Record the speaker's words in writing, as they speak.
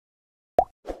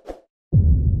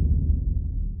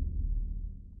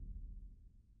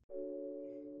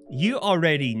You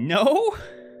already know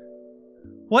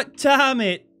what time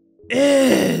it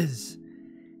is.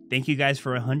 Thank you guys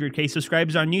for 100K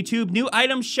subscribers on YouTube. New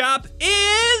item shop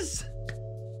is...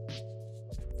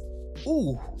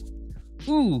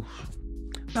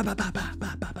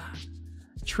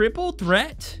 Triple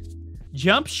Threat,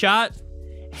 Jumpshot,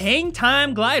 Hang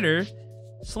Time Glider,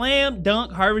 Slam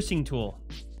Dunk Harvesting Tool.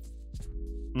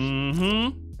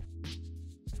 I'm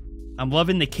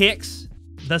loving the kicks,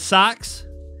 the socks,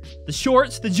 the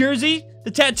shorts, the jersey,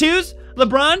 the tattoos.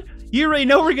 LeBron, you already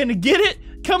know we're gonna get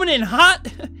it. Coming in hot.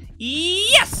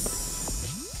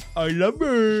 Yes! I love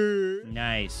it.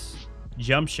 Nice.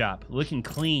 Jump Shop, looking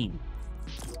clean.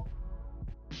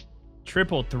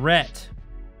 Triple Threat.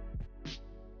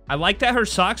 I like that her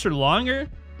socks are longer.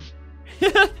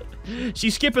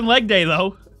 She's skipping leg day,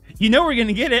 though. You know we're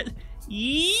gonna get it.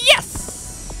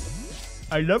 Yes!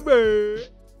 I love it.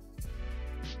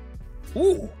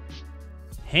 Ooh.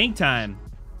 Hang Time.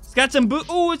 It's got some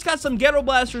it's got some ghetto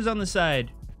blasters on the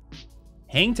side.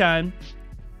 Hang Time.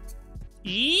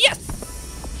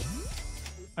 Yes!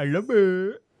 I love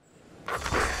it.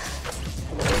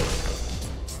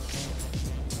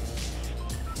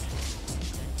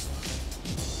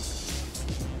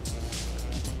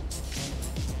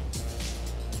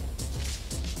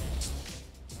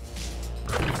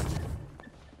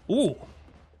 Ooh.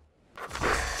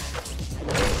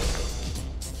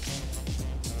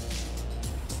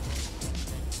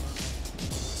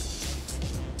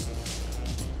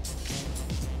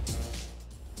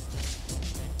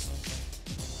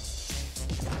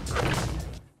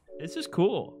 This is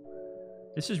cool.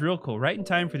 This is real cool. Right in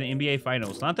time for the NBA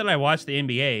Finals. Not that I watch the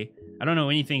NBA. I don't know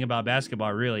anything about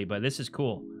basketball, really, but this is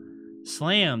cool.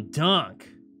 Slam Dunk.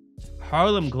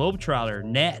 Harlem Globetrotter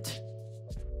net.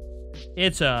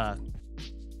 It's a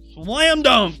slam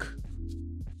dunk.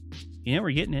 Yeah,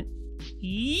 we're getting it.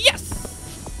 Yes!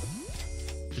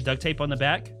 The duct tape on the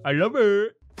back. I love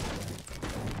it.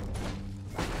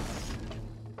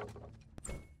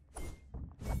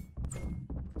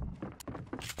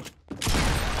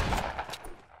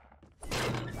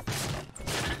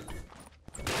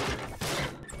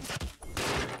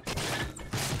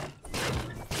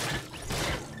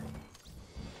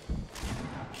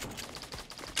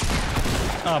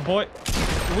 Oh, boy.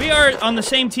 We are on the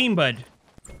same team, bud.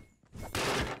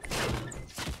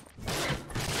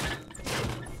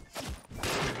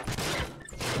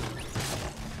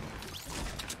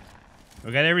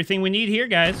 We got everything we need here,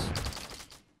 guys.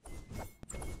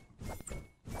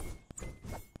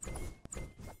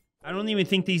 I don't even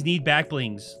think these need back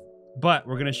blings, but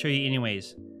we're going to show you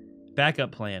anyways.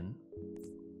 Backup plan.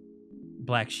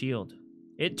 Black Shield.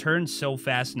 It turns so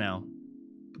fast now.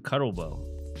 Cuddle Bow.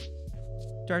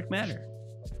 Dark Matter.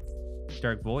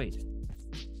 Dark Void.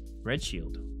 Red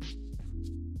Shield.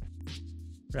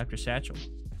 Raptor Satchel.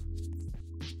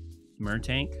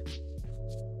 Tank.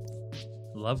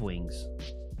 Love Wings.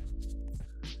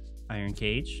 Iron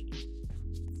Cage.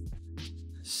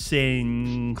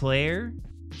 Sinclair.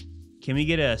 Can we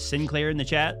get a Sinclair in the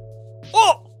chat?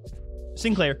 Oh!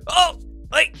 Sinclair. Oh!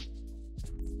 Hey!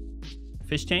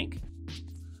 Fish Tank.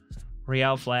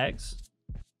 Royale Flags.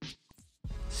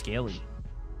 Scaly.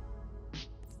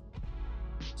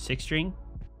 Six String.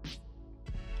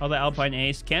 Oh, the Alpine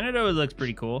Ace. Canada looks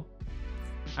pretty cool.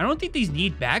 I don't think these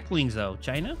need back blings, though.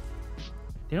 China?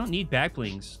 They don't need back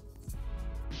blings.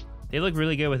 They look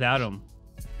really good without them.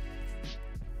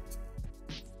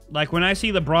 Like, when I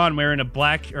see LeBron wearing a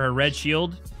black or a red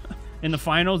shield in the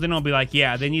finals, then I'll be like,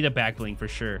 yeah, they need a back bling for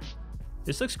sure.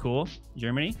 This looks cool.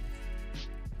 Germany.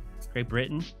 Great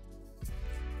Britain.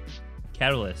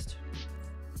 Catalyst.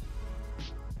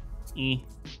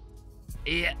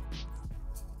 Yeah.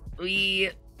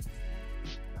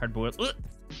 Hard boiled.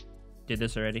 Did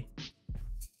this already.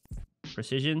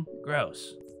 Precision.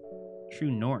 Gross.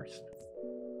 True North.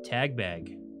 Tag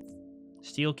bag.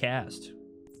 Steel cast.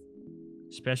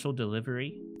 Special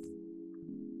delivery.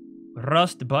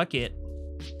 Rust bucket.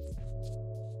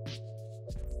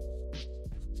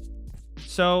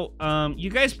 So,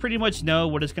 you guys pretty much know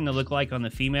what it's going to look like on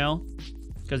the female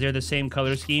because they're the same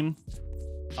color scheme.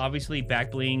 Obviously,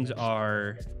 back blings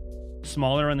are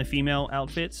smaller on the female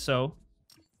outfits, so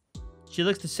she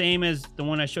looks the same as the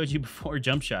one I showed you before,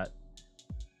 Jump Shot.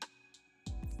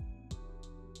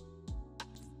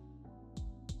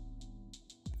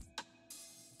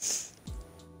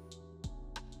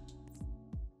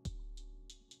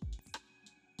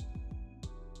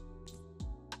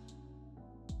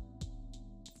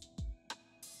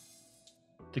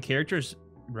 The characters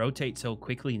rotate so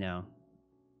quickly now.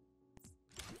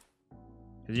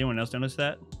 Has anyone else noticed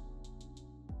that?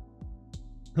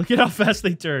 Look at how fast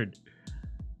they turn.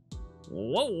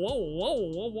 Whoa, whoa,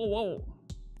 whoa, whoa, whoa, whoa.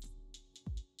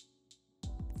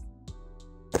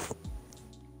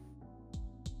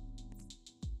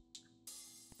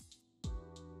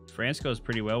 France goes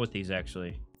pretty well with these,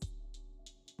 actually.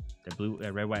 They're blue,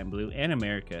 red, white, and blue, and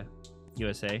America,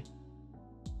 USA.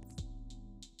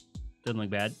 Doesn't look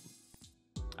bad.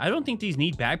 I don't think these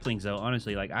need back blings, though,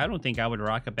 honestly. Like, I don't think I would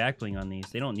rock a back bling on these.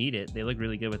 They don't need it. They look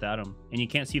really good without them. And you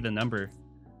can't see the number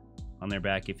on their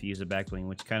back if you use a back bling,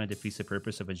 which kind of defeats the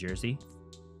purpose of a jersey.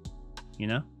 You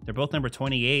know? They're both number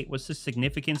 28. What's the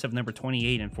significance of number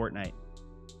 28 in Fortnite?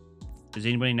 Does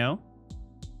anybody know?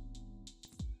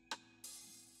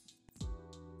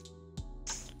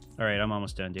 All right, I'm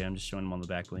almost done, dude. I'm just showing them all the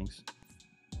back blings.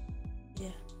 Yeah.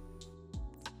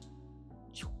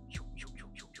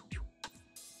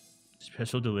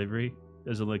 Special delivery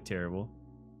doesn't look terrible.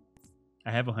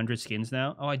 I have 100 skins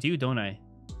now. Oh, I do, don't I?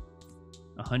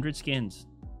 100 skins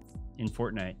in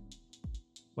Fortnite.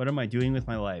 What am I doing with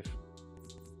my life?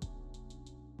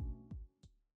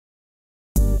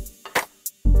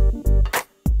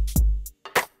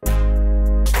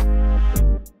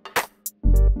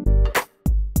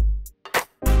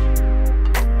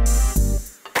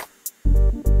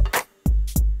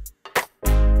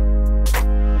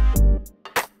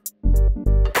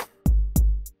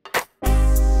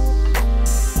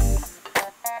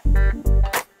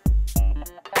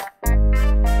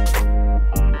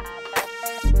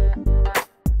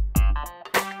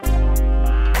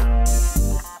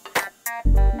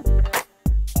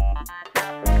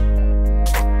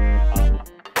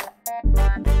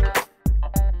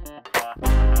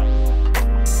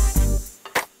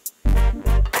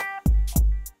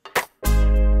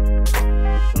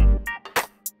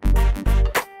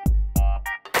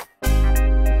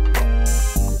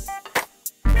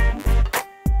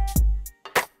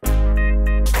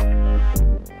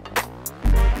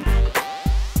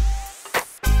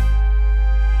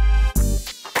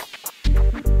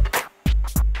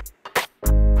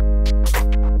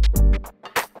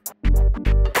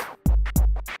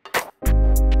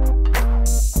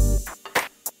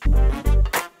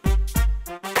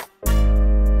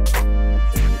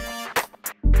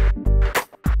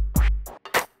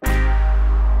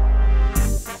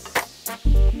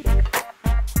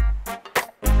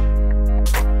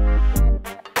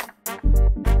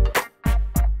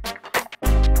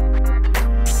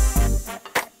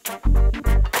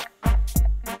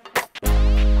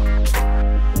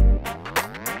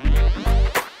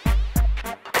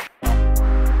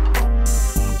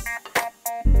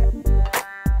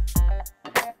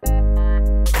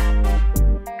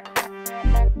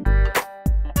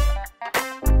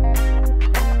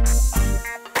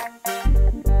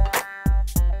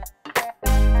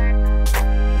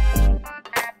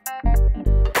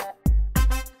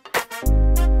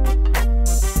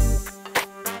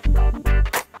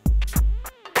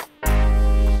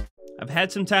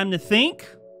 Had some time to think,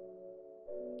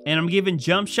 and I'm giving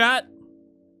Jumpshot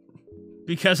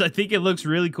because I think it looks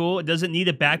really cool. It doesn't need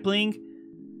a back bling.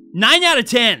 9 out of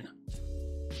 10.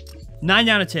 9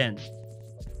 out of 10.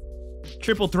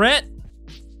 Triple Threat.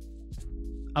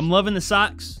 I'm loving the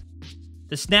socks.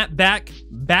 The snap back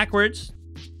backwards.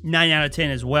 9 out of 10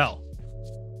 as well.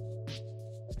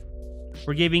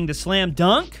 We're giving the slam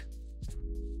dunk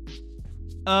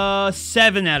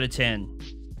 7 out of 10.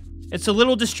 It's a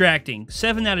little distracting.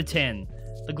 7 out of 10.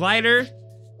 The glider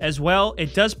as well.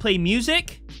 It does play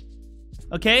music.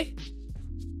 Okay?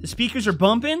 The speakers are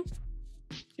bumping.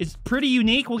 It's pretty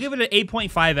unique. We'll give it an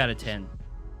 8.5 out of 10.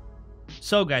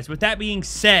 So, guys, with that being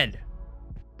said,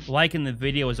 liking the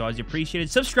video is always appreciated.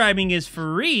 Subscribing is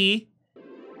free.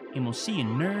 And we'll see you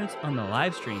nerds on the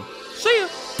live stream. See ya!